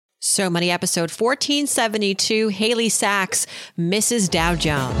So Money episode 1472, Haley Sachs, Mrs. Dow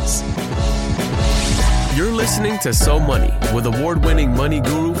Jones. You're listening to So Money with award-winning money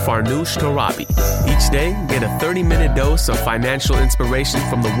guru Farnoosh Torabi. Each day, get a 30-minute dose of financial inspiration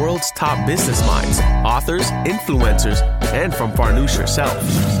from the world's top business minds, authors, influencers, and from Farnoosh herself.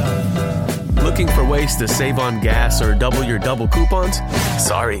 Looking for ways to save on gas or double your double coupons?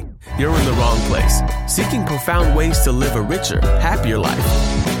 Sorry, you're in the wrong place. Seeking profound ways to live a richer, happier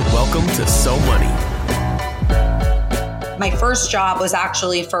life. Welcome to So Money. My first job was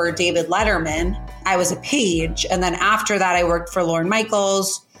actually for David Letterman. I was a page. And then after that, I worked for Lorne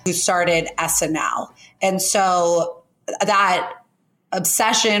Michaels, who started SNL. And so that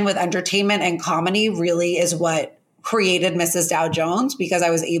obsession with entertainment and comedy really is what created Mrs. Dow Jones, because I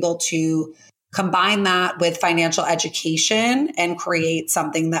was able to combine that with financial education and create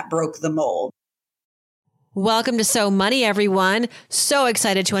something that broke the mold. Welcome to So Money, everyone. So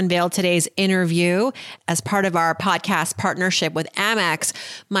excited to unveil today's interview as part of our podcast partnership with Amex.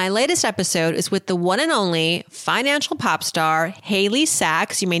 My latest episode is with the one and only financial pop star, Haley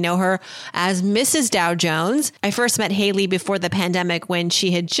Sachs. You may know her as Mrs. Dow Jones. I first met Haley before the pandemic when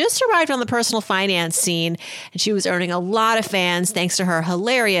she had just arrived on the personal finance scene, and she was earning a lot of fans thanks to her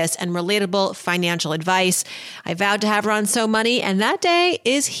hilarious and relatable financial advice. I vowed to have her on So Money, and that day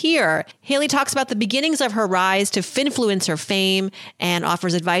is here. Haley talks about the beginnings of her rise to finfluencer fame and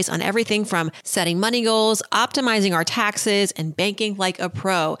offers advice on everything from setting money goals, optimizing our taxes, and banking like a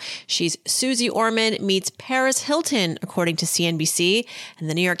pro. She's Susie Orman meets Paris Hilton, according to CNBC. And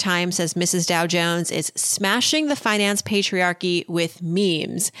the New York Times says Mrs. Dow Jones is smashing the finance patriarchy with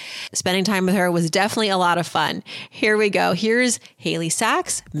memes. Spending time with her was definitely a lot of fun. Here we go. Here's Haley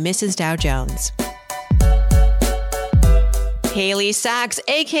Sachs, Mrs. Dow Jones. Haley Sachs,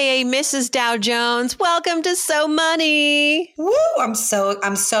 aka Mrs. Dow Jones. Welcome to So Money. Woo! I'm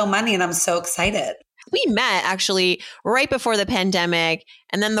so money, and I'm so excited. We met actually right before the pandemic,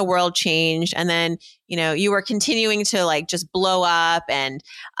 and then the world changed, and then you were continuing to just blow up, and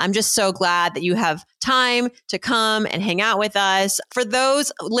I'm just so glad that you have time to come and hang out with us. For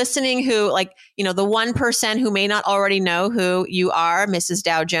those listening who the 1% who may not already know who you are, Mrs.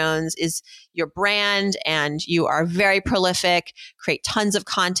 Dow Jones is your brand, and you are very prolific, create tons of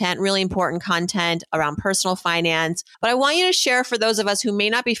content, really important content around personal finance. But I want you to share, for those of us who may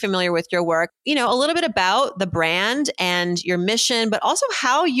not be familiar with your work, a little bit about the brand and your mission, but also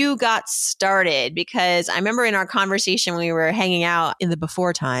how you got started. Because I remember in our conversation when we were hanging out in the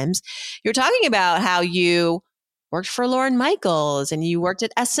before times, you were talking about how you worked for Lorne Michaels and you worked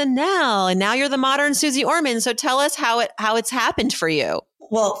at SNL, and now you're the modern Susie Orman. So tell us how it's happened for you.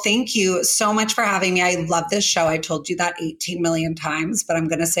 Well, thank you so much for having me. I love this show. I told you that 18 million times, but I'm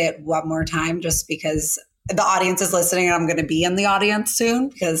going to say it one more time just because the audience is listening, and I'm going to be in the audience soon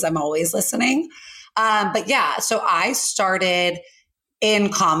because I'm always listening. But yeah, so I started in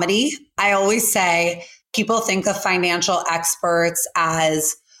comedy. I always say people think of financial experts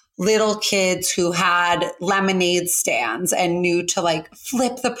as little kids who had lemonade stands and knew to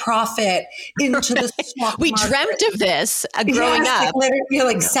flip the profit into the stock We market. dreamt of this growing up.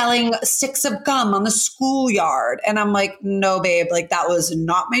 Literally selling sticks of gum on the schoolyard. And I'm like, no, babe, that was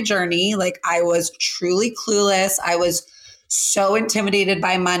not my journey. I was truly clueless. I was so intimidated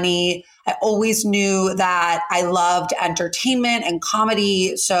by money. I always knew that I loved entertainment and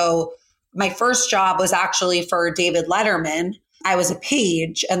comedy. So my first job was actually for David Letterman. I was a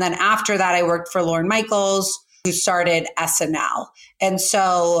page. And then after that, I worked for Lorne Michaels, who started SNL. And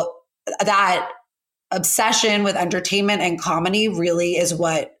so that obsession with entertainment and comedy really is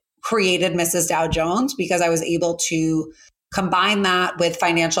what created Mrs. Dow Jones, because I was able to combine that with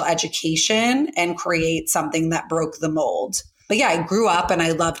financial education and create something that broke the mold. But yeah, I grew up and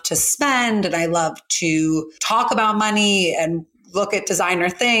I loved to spend, and I loved to talk about money and look at designer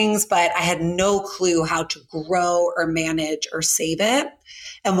things, but I had no clue how to grow or manage or save it.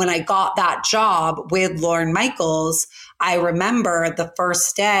 And when I got that job with Lorne Michaels, I remember the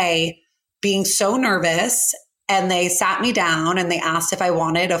first day being so nervous, and they sat me down and they asked if I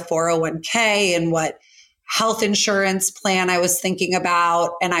wanted a 401k and what health insurance plan I was thinking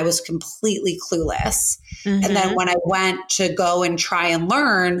about. And I was completely clueless. Mm-hmm. And then when I went to go and try and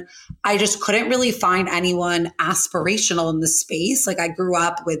learn, I just couldn't really find anyone aspirational in the space. I grew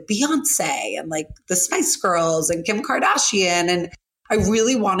up with Beyonce and the Spice Girls and Kim Kardashian. And I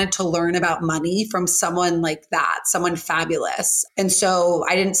really wanted to learn about money from someone like that, someone fabulous. And so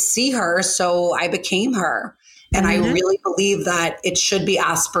I didn't see her, so I became her. And I really believe that it should be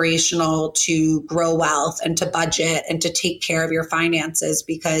aspirational to grow wealth and to budget and to take care of your finances,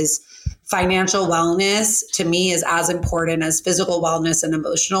 because financial wellness to me is as important as physical wellness and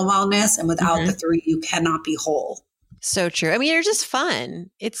emotional wellness. And without the three, you cannot be whole. So true. I mean, you're just fun.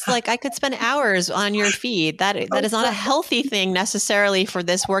 It's like I could spend hours on your feed. That is not a healthy thing necessarily for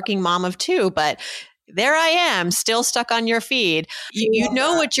this working mom of two, but there I am, still stuck on your feed. You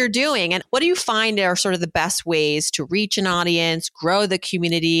know what you're doing. And what do you find are sort of the best ways to reach an audience, grow the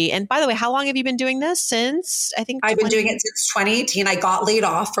community? And by the way, how long have you been doing this since? I think I've been doing it since 2018. I got laid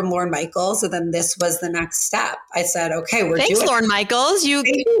off from Lorne Michaels, and then this was the next step. I said, okay, Thanks, Lorne Michaels. Thank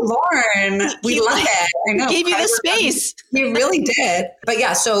you, Lorne. We love it. I know. Gave you the space. You really did. But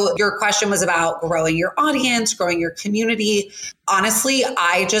yeah, so your question was about growing your audience, growing your community. Honestly,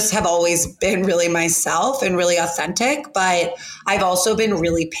 I just have always been really myself and really authentic, but I've also been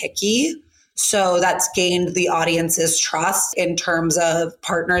really picky. So that's gained the audience's trust in terms of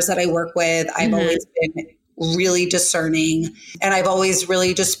partners that I work with. I've always been really discerning, and I've always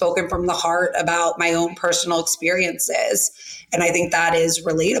really just spoken from the heart about my own personal experiences. And I think that is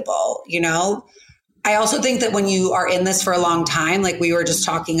relatable, you know? I also think that when you are in this for a long time, like we were just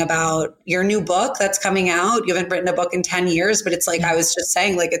talking about your new book that's coming out, you haven't written a book in 10 years, but it's like, I was just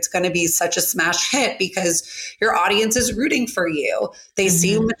saying, like, it's going to be such a smash hit because your audience is rooting for you. They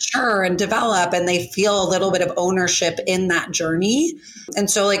see you mature and develop, and they feel a little bit of ownership in that journey. And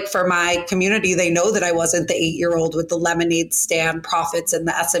so like for my community, they know that I wasn't the 8-year-old with the lemonade stand profits in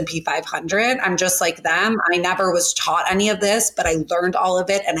the S&P 500. I'm just like them. I never was taught any of this, but I learned all of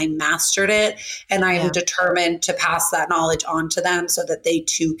it and I mastered it. And I am determined to pass that knowledge on to them so that they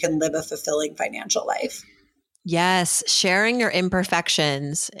too can live a fulfilling financial life. Yes, sharing your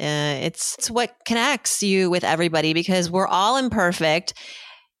imperfections. It's what connects you with everybody because we're all imperfect.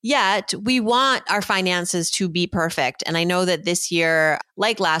 Yet we want our finances to be perfect. And I know that this year,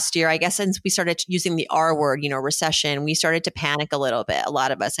 like last year, I guess since we started using the R word, you know, recession, we started to panic a little bit. A lot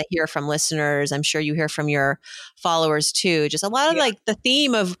of us, I hear from listeners, I'm sure you hear from your followers too, just a lot of like the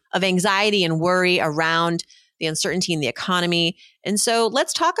theme of anxiety and worry around the uncertainty in the economy. And so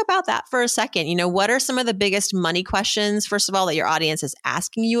let's talk about that for a second. You know, what are some of the biggest money questions, first of all, that your audience is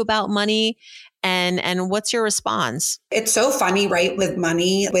asking you about money? And what's your response? It's so funny, right? With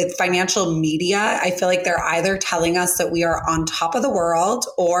money, with financial media, I feel like they're either telling us that we are on top of the world,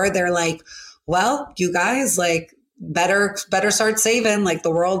 or they're like, well, you guys like better start saving. Like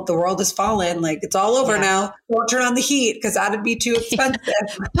the world has fallen. Like it's all over now. Don't turn on the heat because that'd be too expensive.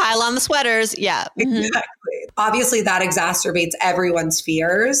 Pile on the sweaters. Yeah. Exactly. Obviously that exacerbates everyone's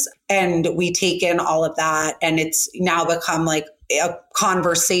fears. And we take in all of that. And it's now become like a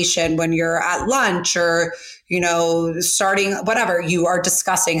conversation when you're at lunch or, you know, starting whatever, you are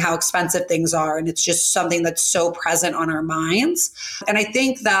discussing how expensive things are. And it's just something that's so present on our minds. And I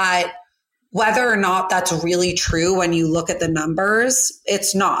think that whether or not that's really true when you look at the numbers,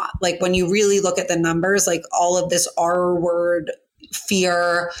 it's not. Like when you really look at the numbers, like all of this R word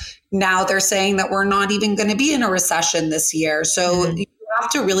fear, now they're saying that we're not even going to be in a recession this year. So you have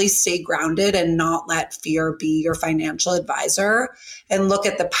to really stay grounded and not let fear be your financial advisor and look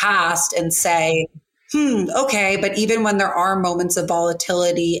at the past and say, okay, but even when there are moments of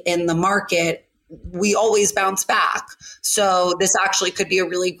volatility in the market, we always bounce back. So this actually could be a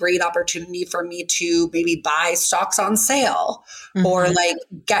really great opportunity for me to maybe buy stocks on sale or like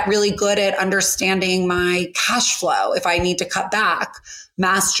get really good at understanding my cash flow. If I need to cut back,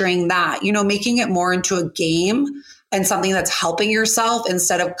 mastering that, you know, making it more into a game and something that's helping yourself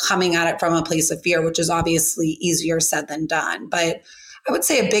instead of coming at it from a place of fear, which is obviously easier said than done. But I would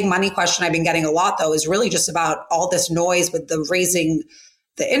say a big money question I've been getting a lot though is really just about all this noise with the raising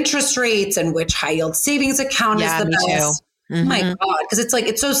the interest rates and which high yield savings account is the best. Oh my God. Because it's like,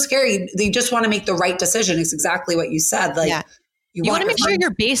 it's so scary. They just want to make the right decision. It's exactly what you said. Like you want to make sure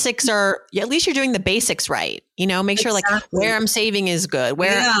your basics are, at least you're doing the basics right. You know, make sure like where I'm saving is good,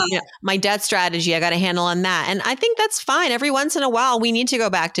 where you know, my debt strategy, I got a handle on that. And I think that's fine. Every once in a while, we need to go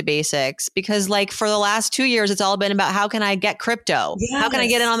back to basics because like for the last 2 years, it's all been about how can I get crypto? How can I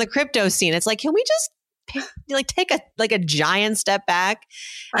get in on the crypto scene? It's like, can we just take a giant step back?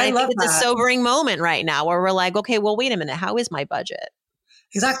 And I think it's a sobering moment right now where we're like, okay, well, wait a minute. How is my budget?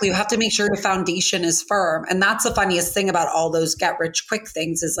 Exactly. You have to make sure your foundation is firm. And that's the funniest thing about all those get rich quick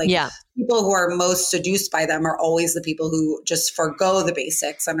things is like people who are most seduced by them are always the people who just forgo the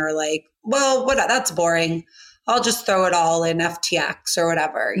basics and are like, well, that's boring. I'll just throw it all in FTX or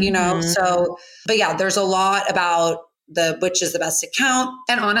whatever, you know? So, but yeah, there's a lot about which is the best account.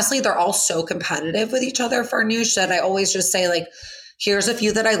 And honestly, they're all so competitive with each other, Farnoosh, that I always just say like, here's a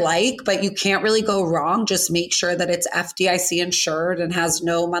few that I like, but you can't really go wrong. Just make sure that it's FDIC insured and has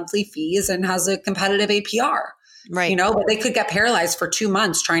no monthly fees and has a competitive APR. Right. But they could get paralyzed for 2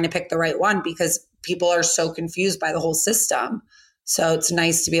 months trying to pick the right one because people are so confused by the whole system. So it's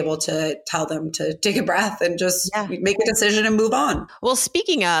nice to be able to tell them to take a breath and just make a decision and move on. Well,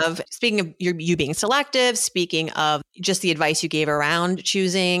 speaking of you being selective, speaking of just the advice you gave around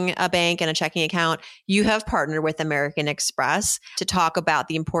choosing a bank and a checking account, you have partnered with American Express to talk about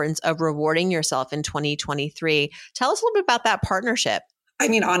the importance of rewarding yourself in 2023. Tell us a little bit about that partnership. I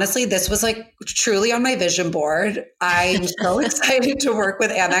mean, honestly, this was like truly on my vision board. I'm so excited to work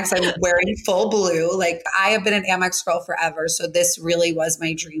with Amex. I'm wearing full blue. Like I have been an Amex girl forever. So this really was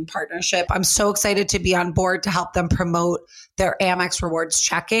my dream partnership. I'm so excited to be on board to help them promote their Amex Rewards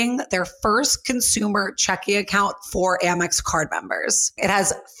checking, their first consumer checking account for Amex card members. It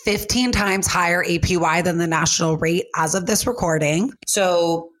has 15 times higher APY than the national rate as of this recording.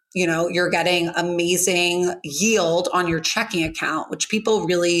 So you're getting amazing yield on your checking account, which people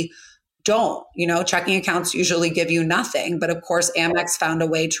really don't. Checking accounts usually give you nothing. But of course, Amex found a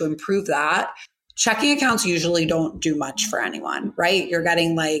way to improve that. Checking accounts usually don't do much for anyone, right? You're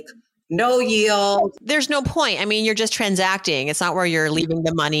getting like no yield. There's no point. I mean, you're just transacting. It's not where you're leaving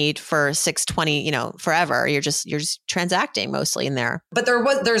the money for 620, forever. You're just transacting mostly in there. But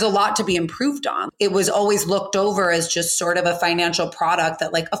there's a lot to be improved on. It was always looked over as just sort of a financial product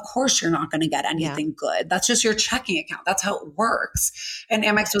that like, of course you're not going to get anything good. That's just your checking account. That's how it works. And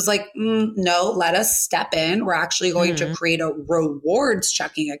Amex was like, no, let us step in. We're actually going to create a rewards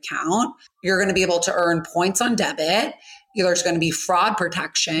checking account. You're going to be able to earn points on debit. There's going to be fraud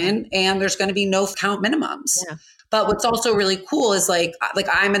protection and there's going to be no account minimums. Yeah. But what's also really cool is like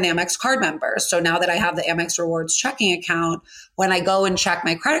I'm an Amex card member. So now that I have the Amex Rewards checking account, when I go and check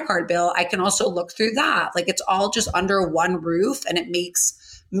my credit card bill, I can also look through that. Like it's all just under one roof and it makes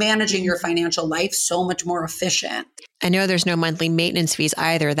managing your financial life so much more efficient. I know there's no monthly maintenance fees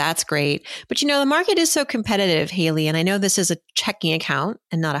either. That's great. But the market is so competitive, Haley. And I know this is a checking account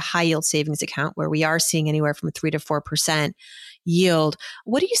and not a high yield savings account where we are seeing anywhere from 3 to 4% yield.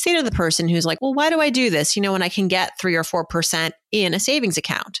 What do you say to the person who's like, well, why do I do this? When I can get 3 or 4% in a savings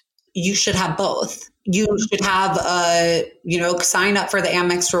account? You should have both. You should have sign up for the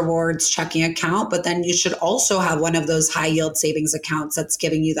Amex Rewards checking account, but then you should also have one of those high yield savings accounts that's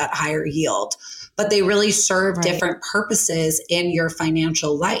giving you that higher yield. But they really serve different purposes in your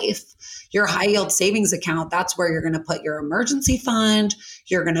financial life. Your high yield savings account, that's where you're going to put your emergency fund.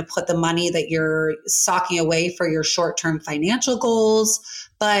 You're going to put the money that you're socking away for your short-term financial goals.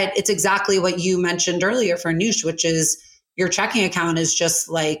 But it's exactly what you mentioned earlier for Noosh, which is your checking account is just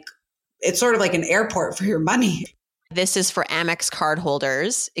like, it's sort of like an airport for your money. This is for Amex card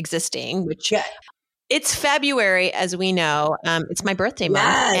holders existing, which it's February, as we know. It's my birthday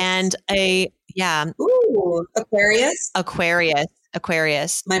month. And Ooh, Aquarius.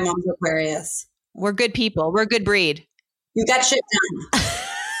 My mom's Aquarius. We're good people. We're a good breed. You got shit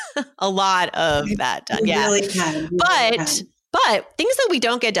done. A lot of that done. You really can. But things that we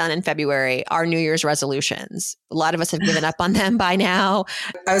don't get done in February are New Year's resolutions. A lot of us have given up on them by now.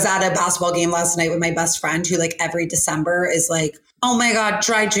 I was at a basketball game last night with my best friend who like every December is like, oh my God,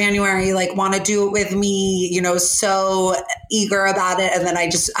 dry January, like want to do it with me, so eager about it. And then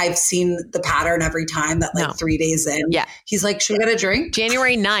I've seen the pattern every time that 3 days in, he's like, should we get a drink?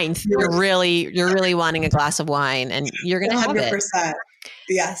 January 9th, you're really wanting a glass of wine and you're going to have 100%.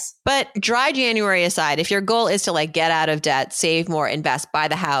 Yes. But dry January aside, if your goal is to like get out of debt, save more, invest, buy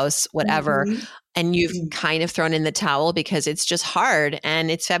the house, whatever, and you've kind of thrown in the towel because it's just hard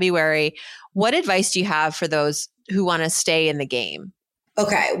and it's February, what advice do you have for those who want to stay in the game?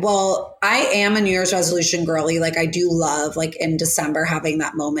 Okay. Well, I am a New Year's resolution girly. Like I do love like in December having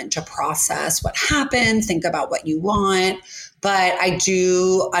that moment to process what happened, think about what you want. But I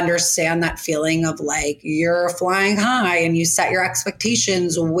do understand that feeling of like you're flying high and you set your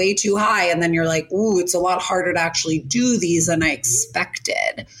expectations way too high. And then you're like, ooh, it's a lot harder to actually do these than I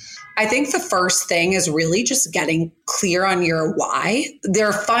expected. I think the first thing is really just getting clear on your why.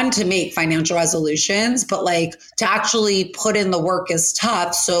 They're fun to make financial resolutions, but like to actually put in the work is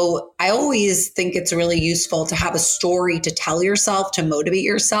tough. So I always think it's really useful to have a story to tell yourself, to motivate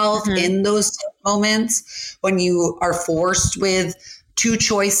yourself in those moments when you are forced with two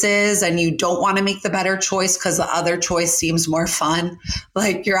choices and you don't want to make the better choice because the other choice seems more fun.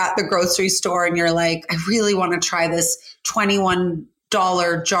 Like you're at the grocery store and you're like, I really want to try this $21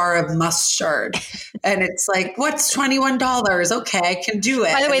 jar of mustard. And it's like, what's $21? Okay, I can do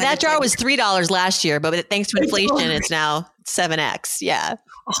it. By the way, that jar was $3 last year, but thanks to inflation, it's now 7x. Yeah.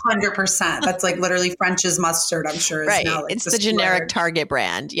 100%. That's like literally French's mustard, I'm sure. Is right. now like it's the generic Target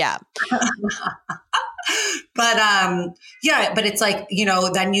brand. Yeah. But it's like,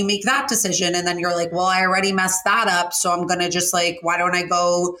 then you make that decision and then you're like, well, I already messed that up. So I'm going to just like, why don't I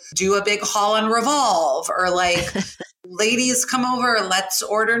go do a big haul and revolve, or like, ladies come over, let's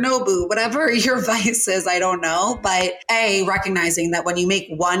order Nobu, whatever your vice is. I don't know. But recognizing that when you make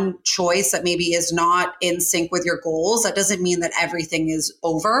one choice that maybe is not in sync with your goals, that doesn't mean that everything is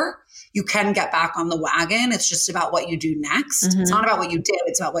over. You can get back on the wagon. It's just about what you do next. Mm-hmm. It's not about what you did.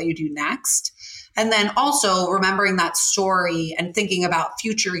 It's about what you do next. And then also remembering that story and thinking about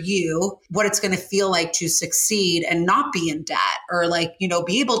future you, what it's going to feel like to succeed and not be in debt, or like,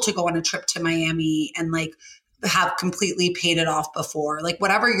 be able to go on a trip to Miami and like have completely paid it off before. Like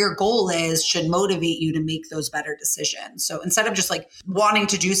whatever your goal is should motivate you to make those better decisions. So instead of just like wanting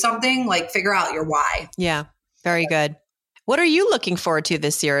to do something, like figure out your why. Yeah. Very good. What are you looking forward to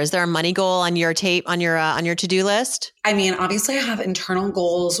this year? Is there a money goal on your on your to-do list? I mean, obviously I have internal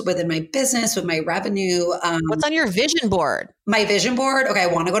goals within my business, with my revenue. What's on your vision board? My vision board? Okay, I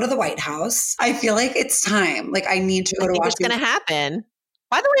want to go to the White House. I feel like it's time. Like I need to go to Washington. It's going to happen.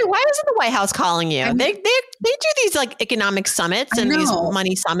 By the way, why isn't the White House calling you? They do these like economic summits and these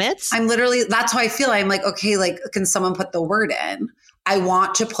money summits. That's how I feel. I'm like, okay, like can someone put the word in? I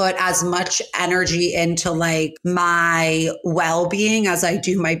want to put as much energy into like my well-being as I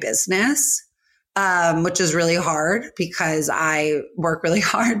do my business, which is really hard because I work really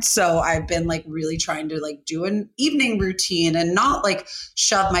hard. So I've been like really trying to like do an evening routine and not like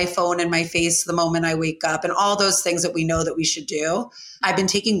shove my phone in my face the moment I wake up and all those things that we know that we should do. I've been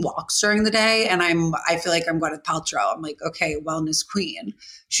taking walks during the day and I feel like I'm Gwyneth Paltrow. I'm like, okay, wellness queen.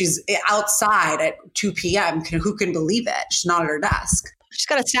 She's outside at 2 p.m. Who can believe it? She's not at her desk. She's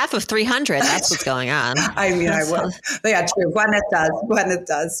got a staff of 300. That's what's going on. I mean, I would. But yeah, true. Gwyneth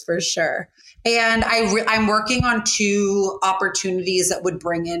does for sure. And I'm working on 2 opportunities that would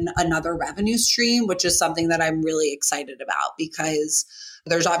bring in another revenue stream, which is something that I'm really excited about because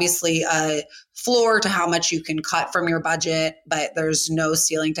there's obviously a floor to how much you can cut from your budget, but there's no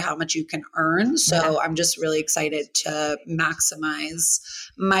ceiling to how much you can earn. So I'm just really excited to maximize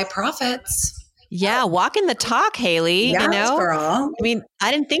my profits. Yeah, walking the talk, Haley. Yes, girl. I mean,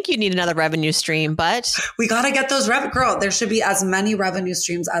 I didn't think you'd need another revenue stream, but we got to get those girl. There should be as many revenue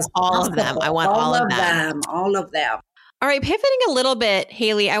streams as all possible. Of them. I want all of them. All of them. All right, pivoting a little bit,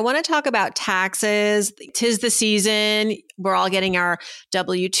 Haley, I want to talk about taxes. 'Tis the season. We're all getting our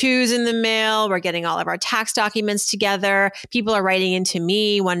W-2s in the mail. We're getting all of our tax documents together. People are writing into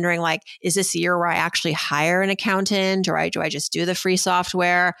me wondering like, is this the year where I actually hire an accountant or do I just do the free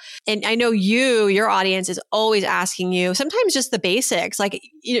software? And I know your audience is always asking you, sometimes just the basics. Like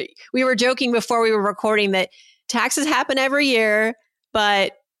we were joking before we were recording that taxes happen every year,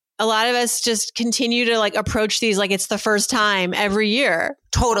 but a lot of us just continue to like approach these like it's the first time every year.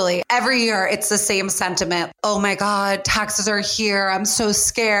 Totally. Every year it's the same sentiment. Oh my God, taxes are here. I'm so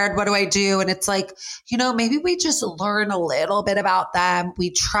scared. What do I do? And it's like, maybe we just learn a little bit about them. We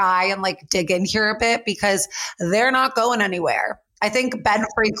try and like dig in here a bit because they're not going anywhere. I think Ben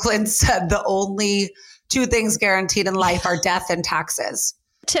Franklin said the only 2 things guaranteed in life are death and taxes.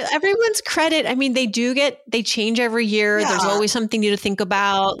 To everyone's credit, I mean, they change every year. Yeah. There's always something new to think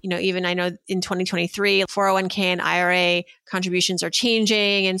about. Even I know in 2023, 401k and IRA contributions are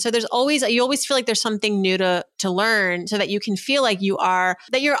changing. And so you always feel like there's something new to learn so that you can feel like you're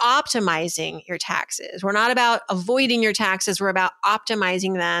optimizing your taxes. We're not about avoiding your taxes. We're about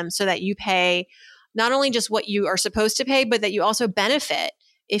optimizing them so that you pay not only just what you are supposed to pay, but that you also benefit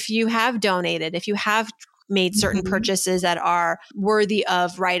if you have donated, if you have made certain purchases that are worthy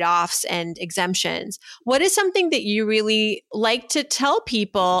of write-offs and exemptions. What is something that you really like to tell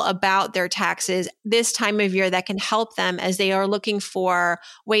people about their taxes this time of year that can help them as they are looking for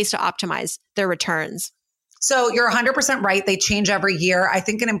ways to optimize their returns? So you're 100% right. They change every year. I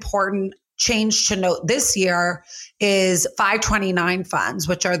think an important change to note this year is 529 funds,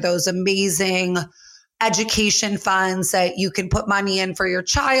 which are those amazing education funds that you can put money in for your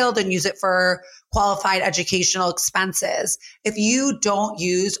child and use it for qualified educational expenses. If you don't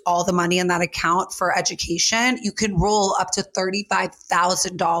use all the money in that account for education, you can roll up to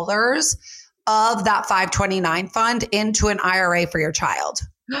 $35,000 of that 529 fund into an IRA for your child.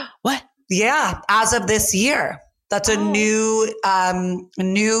 What? Yeah, as of this year. That's a new,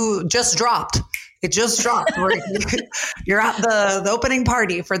 just dropped. It just dropped. You're at the opening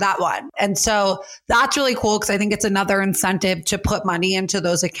party for that one. And so that's really cool because I think it's another incentive to put money into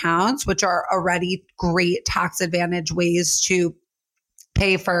those accounts, which are already great tax advantage ways to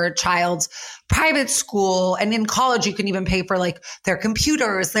pay for a child's private school. And in college, you can even pay for like their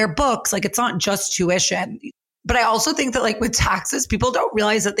computers, their books. Like it's not just tuition. But I also think that like with taxes, people don't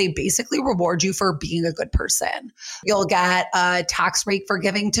realize that they basically reward you for being a good person. You'll get a tax break for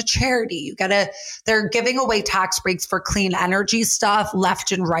giving to charity. They're giving away tax breaks for clean energy stuff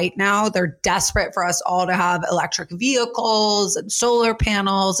left and right now. They're desperate for us all to have electric vehicles and solar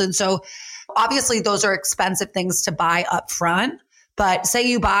panels. And so obviously those are expensive things to buy up front. But say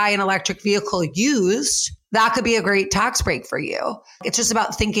you buy an electric vehicle used, that could be a great tax break for you. It's just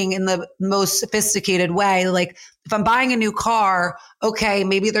about thinking in the most sophisticated way. Like if I'm buying a new car, okay,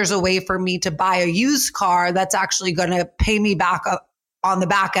 maybe there's a way for me to buy a used car that's actually going to pay me back up on the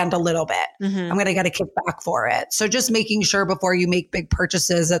back end a little bit. I'm going to get a kickback for it. So just making sure before you make big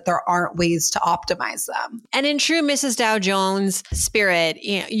purchases that there aren't ways to optimize them. And in true Mrs. Dow Jones spirit,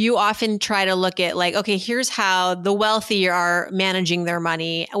 you often try to look at like, okay, here's how the wealthy are managing their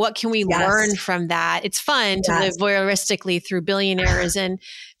money. What can we learn from that? It's fun to live voyeuristically through billionaires and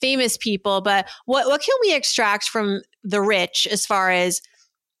famous people, but what can we extract from the rich as far as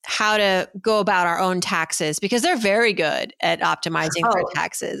how to go about our own taxes, because they're very good at optimizing their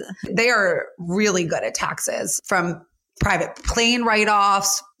taxes. They are really good at taxes, from private plane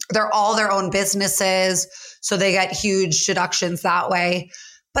write-offs. They're all their own businesses, so they get huge deductions that way.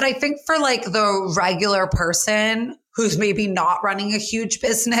 But I think for like the regular person who's maybe not running a huge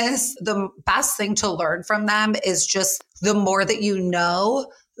business, the best thing to learn from them is just the more that you know,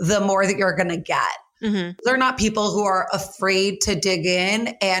 the more that you're going to get. They're not people who are afraid to dig in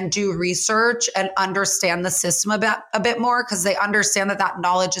and do research and understand the system a bit more, because they understand that that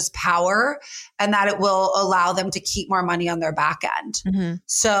knowledge is power and that it will allow them to keep more money on their back end.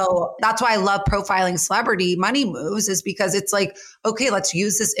 So that's why I love profiling celebrity money moves, is because it's like, okay, let's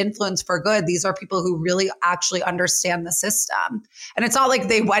use this influence for good. These are people who really actually understand the system. And it's not like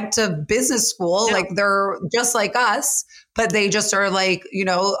they went to business school, like they're just like us, but they just are like,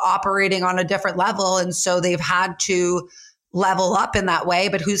 operating on a different level. And so they've had to level up in that way.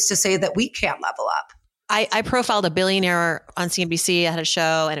 But who's to say that we can't level up? I profiled a billionaire on CNBC. I had a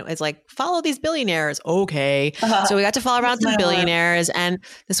show and it was like, follow these billionaires. Okay. So we got to follow around some billionaires, and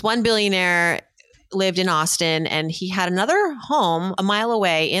this one billionaire lived in Austin and he had another home a mile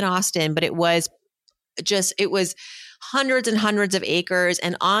away in Austin, but it was hundreds and hundreds of acres.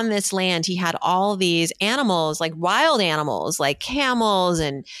 And on this land, he had all these animals, like wild animals, like camels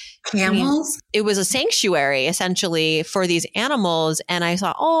and camels. It was a sanctuary essentially for these animals. And I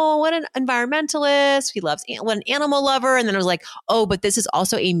thought, oh, what an environmentalist. What an animal lover. And then I was like, oh, but this is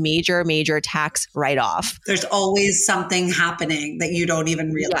also a major, major tax write-off. There's always something happening that you don't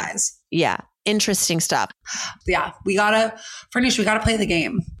even realize. Yeah. Interesting stuff. Yeah. We gotta play the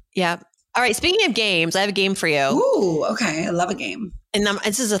game. Yeah. All right. Speaking of games, I have a game for you. Ooh, okay. I love a game. And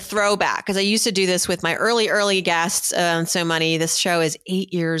this is a throwback because I used to do this with my early guests on So Money. This show is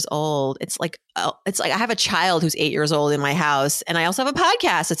 8 years old. It's like I have a child who's 8 years old in my house, and I also have a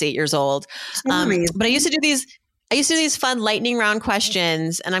podcast that's 8 years old. But I used to do these fun lightning round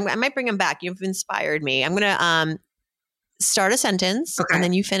questions, and I might bring them back. You've inspired me. I'm going to start a sentence, and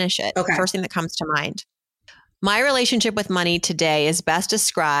then you finish it. Okay. First thing that comes to mind. My relationship with money today is best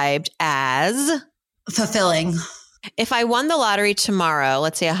described as fulfilling. If I won the lottery tomorrow,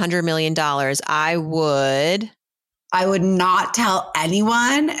 let's say $100 million, I would not tell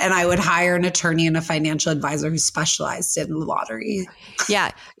anyone, and I would hire an attorney and a financial advisor who specialized in the lottery. Yeah.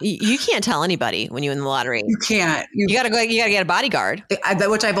 You can't tell anybody when you win the lottery. You can't. You gotta get a bodyguard.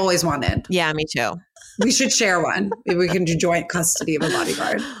 Which I've always wanted. Yeah, me too. We should share one. Maybe we can do joint custody of a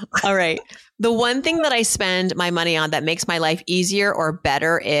bodyguard. All right. The one thing that I spend my money on that makes my life easier or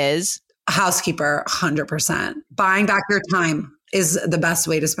better is a housekeeper, 100%. Buying back your time is the best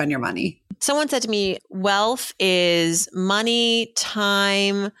way to spend your money. Someone said to me, wealth is money,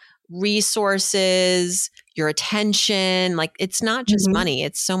 time, resources, your attention. Like, it's not just money,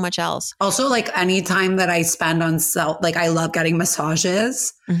 it's so much else. Also, like any time that I spend on I love getting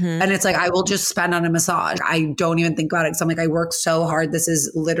massages, and it's like, I will just spend on a massage. I don't even think about it. So I'm like, I work so hard. This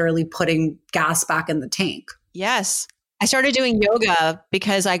is literally putting gas back in the tank. Yes. I started doing yoga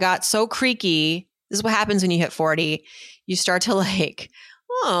because I got so creaky. This is what happens when you hit 40. You start to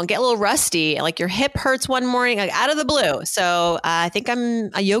get a little rusty. Like your hip hurts one morning, like out of the blue. So I think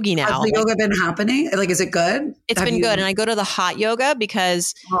I'm a yogi now. Has the yoga been happening? Like, is it good? It's been good. And I go to the hot yoga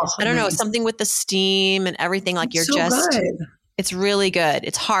because I don't know, something with the steam and everything. Like good. It's really good.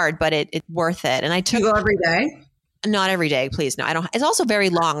 It's hard, but it's worth it. And I took. You go every day? Not every day, please. No, I don't. It's also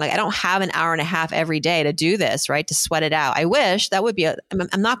very long. Like I don't have an hour and a half every day to do this, right? To sweat it out. I wish that would be I'm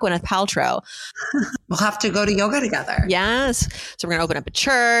not going to Paltrow. We'll have to go to yoga together. Yes. So we're going to open up a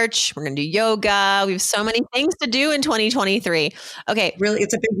church. We're going to do yoga. We have so many things to do in 2023. Okay. Really,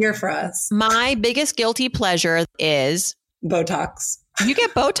 it's a big year for us. My biggest guilty pleasure is Botox. You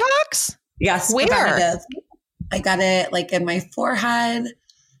get Botox? Yes. Where? Preventative. I got it like in my forehead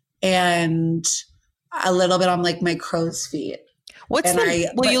and a little bit on like my crow's feet.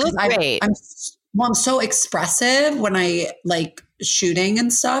 You look great. I'm so expressive when I like shooting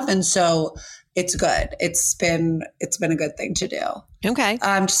and stuff. And so it's good. It's been a good thing to do. Okay.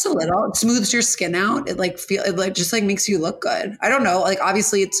 Just a little. It smooths your skin out. It just makes you look good. I don't know. Like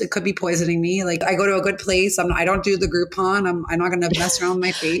obviously it could be poisoning me. Like I go to a good place. I don't do the Groupon. I'm not going to mess around with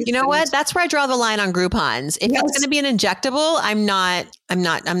my face. You know what? That's where I draw the line on Groupons. If it's going to be an injectable, I'm not.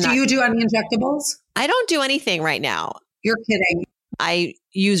 Do you do any injectables? I don't do anything right now. You're kidding. I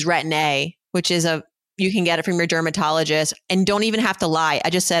use Retin-A, which is you can get it from your dermatologist and don't even have to lie. I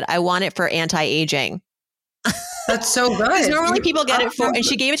just said, I want it for anti-aging. That's so good. Because normally people get it for, and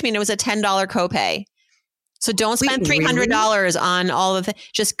she gave it to me and it was a $10 copay. So don't spend $300 on all of the,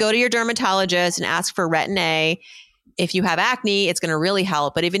 just go to your dermatologist and ask for Retin-A. If you have acne, it's going to really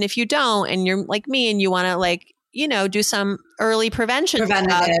help. But even if you don't, and you're like me and you want to do some early preventive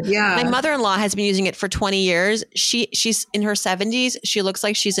stuff. Yeah. My mother-in-law has been using it for 20 years. She's in her 70s. She looks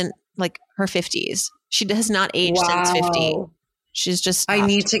like she's in like her 50s. She has not aged since 50. She's just stopped. I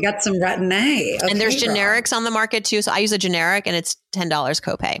need to get some Retin-A. Okay, and there's generics on the market too. So I use a generic and it's $10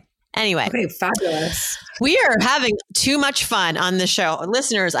 copay. Anyway. Okay, fabulous. We are having too much fun on the show.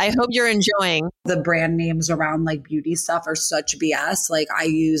 Listeners, I hope you're enjoying. The brand names around like beauty stuff are such BS. Like I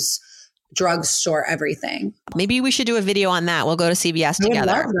use drugstore everything. Maybe we should do a video on that. We'll go to CVS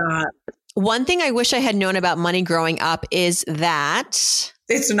together. I would love that. One thing I wish I had known about money growing up is that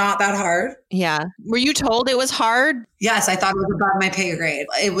it's not that hard. Yeah. Were you told it was hard? Yes, I thought it was above my pay grade.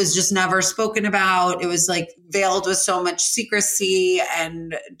 It was just never spoken about. It was like veiled with so much secrecy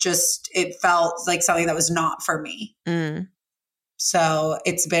and just it felt like something that was not for me. Mm. So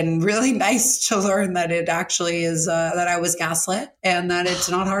it's been really nice to learn that it actually is, that I was gaslit and that it's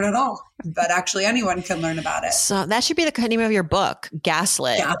not hard at all. But actually anyone can learn about it. So that should be the name of your book,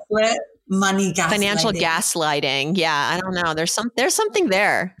 Gaslit. Gaslit, money gaslighting. Financial gaslighting. Yeah, I don't know. There's something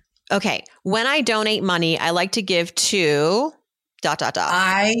there. Okay. When I donate money, I like to give to ...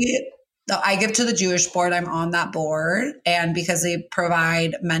 I give to the Jewish board. I'm on that board. And because they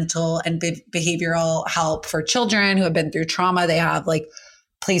provide mental and behavioral help for children who have been through trauma, they have like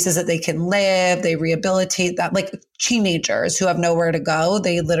places that they can live. They rehabilitate that, like teenagers who have nowhere to go.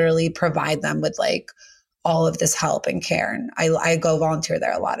 They literally provide them with like all of this help and care. And I go volunteer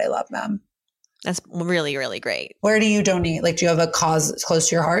there a lot. I love them. That's really, really great. Where do you donate? Like, do you have a cause that's close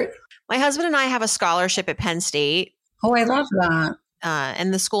to your heart? My husband and I have a scholarship at Penn State. Oh, I love that.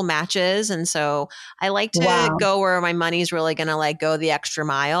 And the school matches. And so I like to go where my money's really going to like go the extra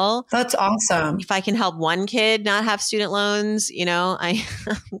mile. That's awesome. If I can help one kid not have student loans, I'm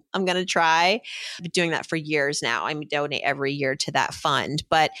going to try. I've been doing that for years now. I donate every year to that fund.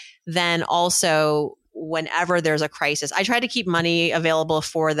 But then also whenever there's a crisis, I try to keep money available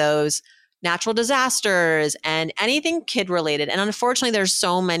for those natural disasters and anything kid related. And unfortunately, there's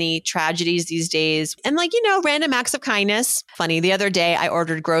so many tragedies these days and random acts of kindness. Funny, the other day I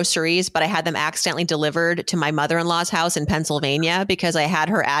ordered groceries, but I had them accidentally delivered to my mother-in-law's house in Pennsylvania because I had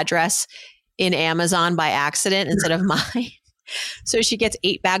her address in Amazon by accident instead of mine. So she gets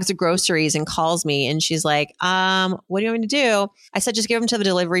 8 bags of groceries and calls me and she's like, what do you want me to do? I said, just give them to the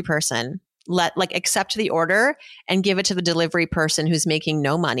delivery person. Accept the order and give it to the delivery person who's making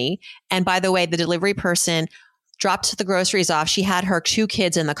no money. And by the way, the delivery person dropped the groceries off. She had her 2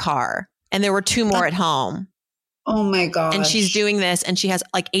 kids in the car and there were 2 more at home. Oh my God. And she's doing this and she has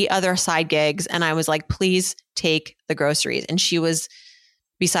like 8 other side gigs. And I was like, please take the groceries. And she was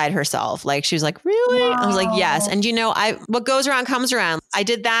beside herself. Like, she was like, really? Wow. I was like, yes. And what goes around comes around. I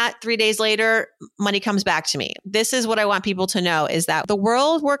did that. 3 days later, money comes back to me. This is what I want people to know is that the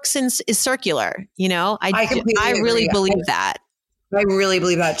world works is circular. I really believe that. I really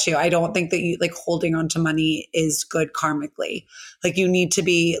believe that too. I don't think that you holding on to money is good karmically. Like you need to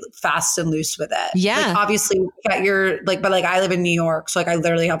be fast and loose with it. Yeah. Obviously but I live in New York. So I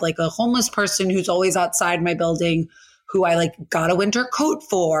literally have a homeless person who's always outside my building who I got a winter coat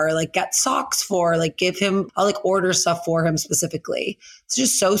for, get socks for, give him, I'll order stuff for him specifically. It's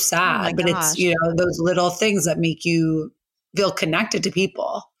just so sad, but it's, those little things that make you feel connected to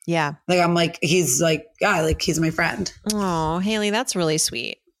people. Yeah. I'm he's he's my friend. Oh, Haley, that's really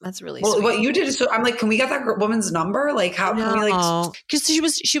sweet. That's really well, sweet. what you did is, so I'm like, can we get that woman's number? Like, how can we like? Because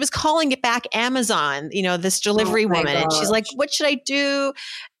she was calling it back Amazon, this delivery woman, and she's like, "What should I do?"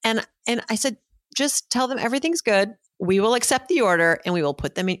 And I said, "Just tell them everything's good. We will accept the order, and we will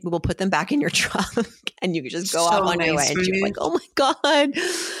put them back in your trunk, and you can just go off on your way." And she was like, "Oh my God."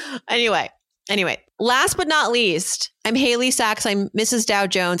 Anyway, last but not least, I'm Haley Sachs. I'm Mrs. Dow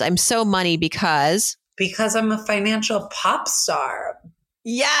Jones. I'm so money because I'm a financial pop star.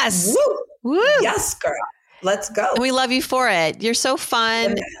 Yes. Woo. Woo. Yes, girl. Let's go. And we love you for it. You're so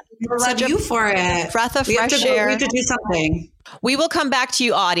fun. We love you for it. Breath of fresh air. We have to do something. We will come back to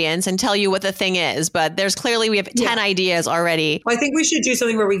you, audience, and tell you what the thing is. But we have 10 ideas already. Well, I think we should do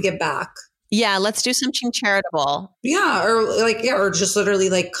something where we give back. Yeah, let's do something charitable. Yeah, or just literally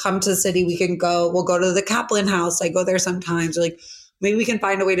like come to the city. We'll go to the Kaplan House. I go there sometimes. Or like maybe we can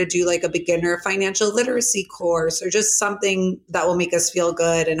find a way to do like a beginner financial literacy course or just something that will make us feel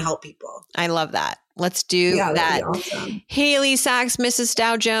good and help people. I love that. Let's do that. That'd be awesome. Haley Sachs, Mrs.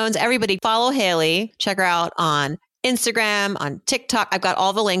 Dow Jones. Everybody follow Haley. Check her out on Instagram, on TikTok. I've got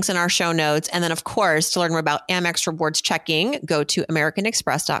all the links in our show notes. And then, of course, to learn more about Amex Rewards Checking, go to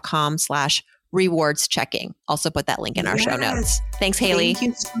americanexpress.com/rewards checking. Also put that link in our show notes. Thank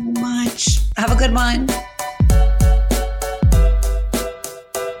you so much. Have a good one.